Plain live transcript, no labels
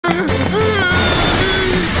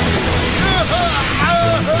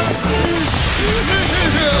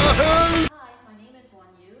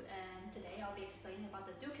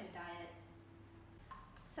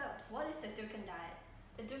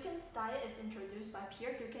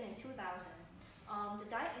introduced by Dukan in 2000. The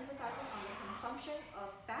diet emphasizes on the consumption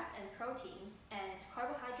of fats and proteins, and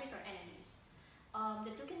carbohydrates are enemies.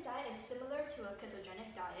 The Dukan diet is similar to a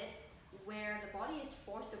ketogenic diet, where the body is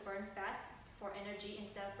forced to burn fat for energy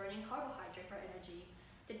instead of burning carbohydrate for energy.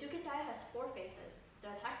 The Dukan diet has 4 phases: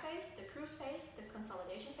 the attack phase, the cruise phase, the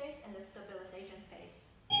consolidation phase, and the stabilization phase.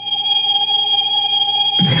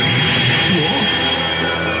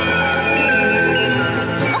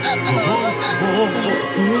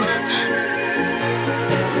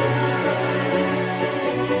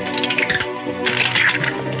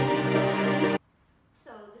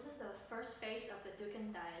 So this is the first phase of the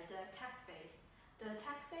Dukan diet, the attack phase. The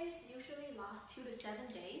attack phase usually lasts 2 to 7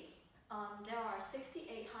 days. There are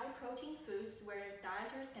 68 high-protein foods where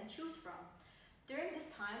dieters can choose from. During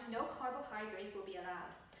this time, no carbohydrates will be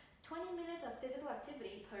allowed. 20 minutes of physical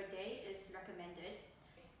activity per day is recommended.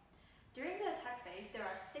 During the attack phase, there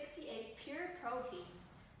are 68 pure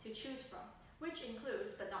proteins to choose from, which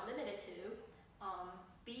includes, but not limited to,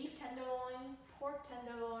 beef tenderloin, pork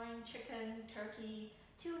tenderloin, chicken, turkey,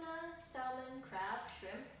 tuna, salmon, crab,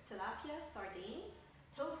 shrimp, tilapia, sardine,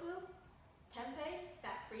 tofu, tempeh,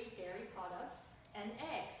 fat-free dairy products, and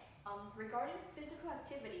eggs. Regarding physical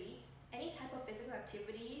activity, any type of physical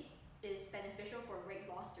activity is beneficial for weight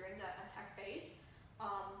loss during the attack phase.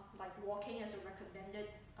 Like walking is a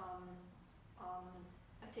recommended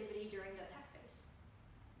activity during the attack phase.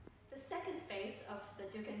 The second phase of the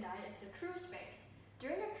Dukan diet is the cruise phase.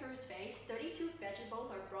 During the cruise phase, 32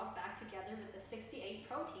 vegetables are brought back together with the 68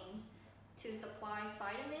 proteins to supply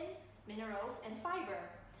vitamin, minerals, and fiber.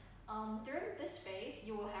 During this phase,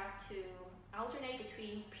 you will have to alternate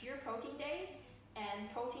between pure protein days and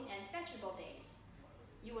protein and vegetable days.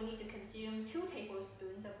 You will need to consume 2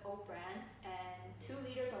 tablespoons of oat bran and 2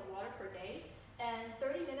 liters of water per day, and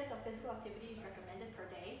 30 minutes of physical activity is recommended per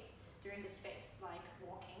day during this phase, like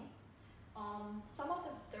walking. Some of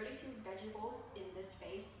the 32 vegetables in this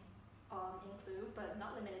phase include, but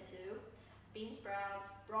not limited to, bean sprouts,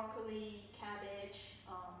 broccoli, cabbage,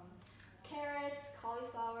 carrots,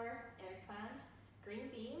 cauliflower, eggplant, green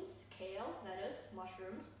beans, kale, lettuce,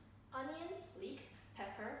 mushrooms, onions, leek,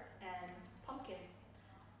 pepper, and pumpkin.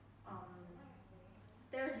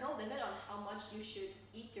 There is no limit on how much you should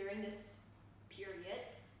eat during this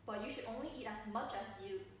period, but you should only eat as much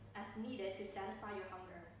as needed to satisfy your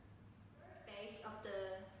hunger. Phase of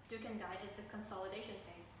the Dukan diet is the consolidation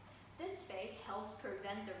phase. This phase helps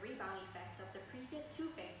prevent the rebound effects of the previous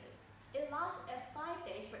 2 phases. It lasts at 5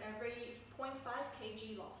 days for every 0.5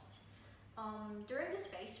 kg lost. During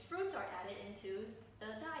this phase, fruits are added into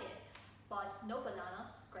the diet, but no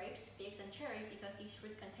bananas, grapes, figs, and cherries because these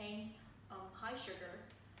fruits contain high sugar.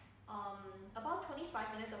 About 25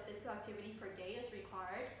 minutes of physical activity per day is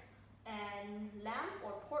required, and lamb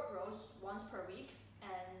or pork roast once per week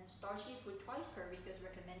and starchy food twice per week is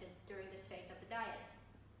recommended during this phase of the diet.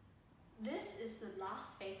 This is the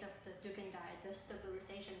last phase of the Dukan diet, the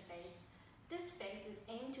stabilization phase. This phase is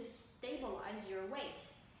aimed to stabilize your weight.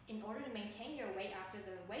 In order to maintain your weight after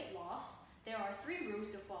the weight loss, there are 3 rules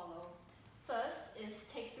to follow. First is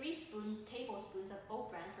take 3 tablespoons of oat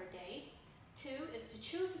bran per day. 2 is to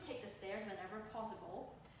choose to take the stairs whenever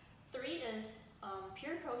possible. 3 is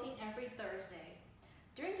pure protein every Thursday.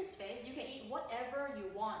 During this phase, you can eat whatever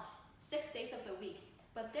you want, 6 days of the week,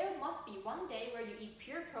 but there must be 1 day where you eat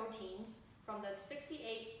pure proteins from the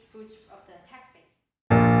 68 foods of the attack phase.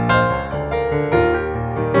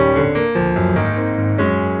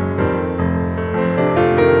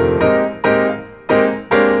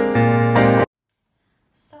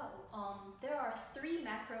 There are 3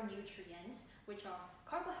 macronutrients, which are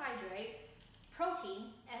carbohydrate,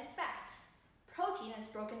 protein, and fat. Protein is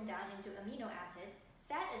broken down into amino acid,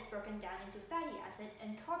 fat is broken down into fatty acid,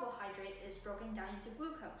 and carbohydrate is broken down into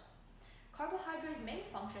glucose. Carbohydrate's main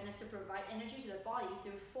function is to provide energy to the body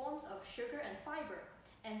through forms of sugar and fiber,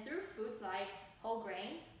 and through foods like whole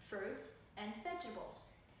grain, fruits, and vegetables.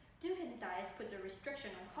 Dukan diet puts a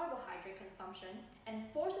restriction on carbohydrate consumption and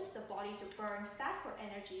forces the body to burn fat for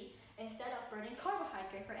energy instead of burning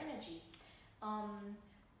carbohydrate for energy.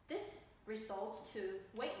 This results to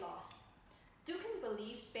weight loss. Dukan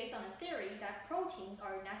believes, based on a theory, that proteins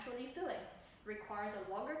are naturally filling, requires a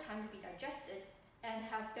longer time to be digested, and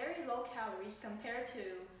have very low calories compared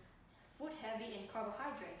to food heavy in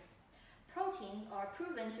carbohydrates. Proteins are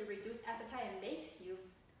proven to reduce appetite and makes you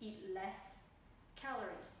eat less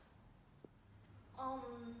calories.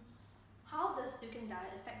 How does Dukan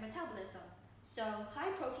diet affect metabolism? So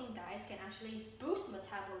high protein diets can actually boost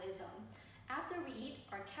metabolism. After we eat,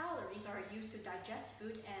 our calories are used to digest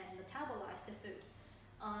food and metabolize the food.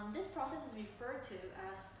 This process is referred to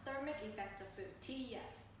as thermic effect of food, TEF.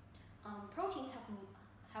 Proteins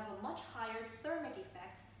have a much higher thermic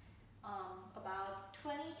effect, about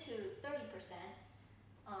 20 to 30%,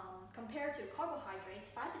 compared to carbohydrates,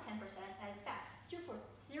 5 to 10%, and fats, 0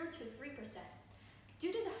 to 3%.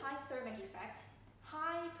 Due to the high thermic effect,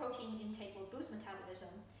 high protein intake will boost metabolism,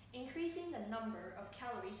 increasing the number of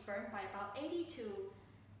calories burned by about 80 to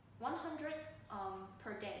 100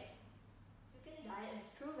 per day. Dukan diet is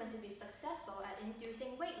proven to be successful at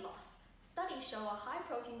inducing weight loss. Studies show a high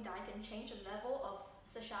protein diet can change the level of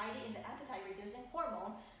satiety in the appetite-reducing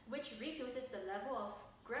hormone, which reduces the level of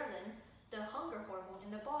ghrelin, the hunger hormone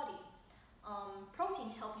in the body. Protein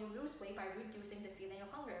helps you lose weight by reducing the feeling of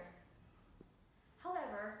hunger.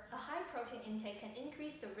 However, a high protein intake can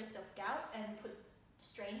increase the risk of gout and put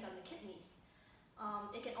strains on the kidneys.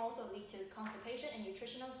 It can also lead to constipation and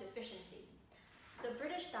nutritional deficiency. The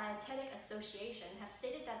British Dietetic Association has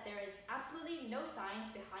stated that there is absolutely no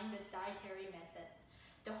science behind this dietary method.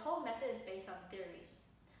 The whole method is based on theories.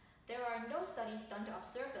 There are no studies done to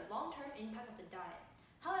observe the long-term impact of the diet.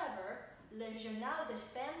 However, Le Journal des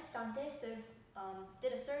Femmes Santé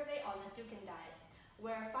did a survey on the Dukan diet,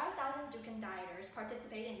 where 5,000 Dukan dieters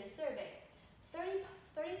participated in this survey. 35%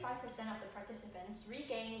 of the participants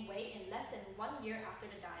regained weight in less than 1 year after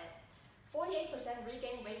the diet. 48%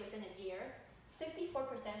 regained weight within a year, 64%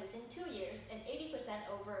 within 2 years, and 80%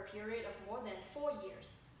 over a period of more than 4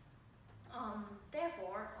 years.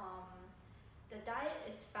 Therefore, the diet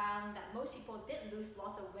is found that most people did lose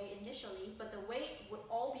lots of weight initially, but the weight would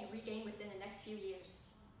all be regained within the next few years.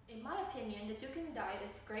 In my opinion, the Dukan diet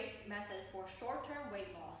is a great method for short-term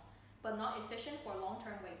weight loss, but not efficient for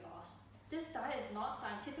long-term weight loss. This diet is not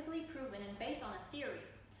scientifically proven and based on a theory.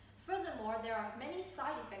 Furthermore, there are many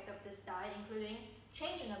side effects of this diet, including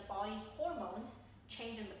change in the body's hormones,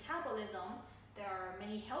 change in metabolism, there are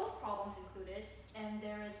many health problems included, and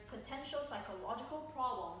there is potential psychological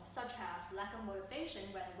problems such as lack of motivation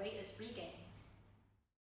when weight is regained.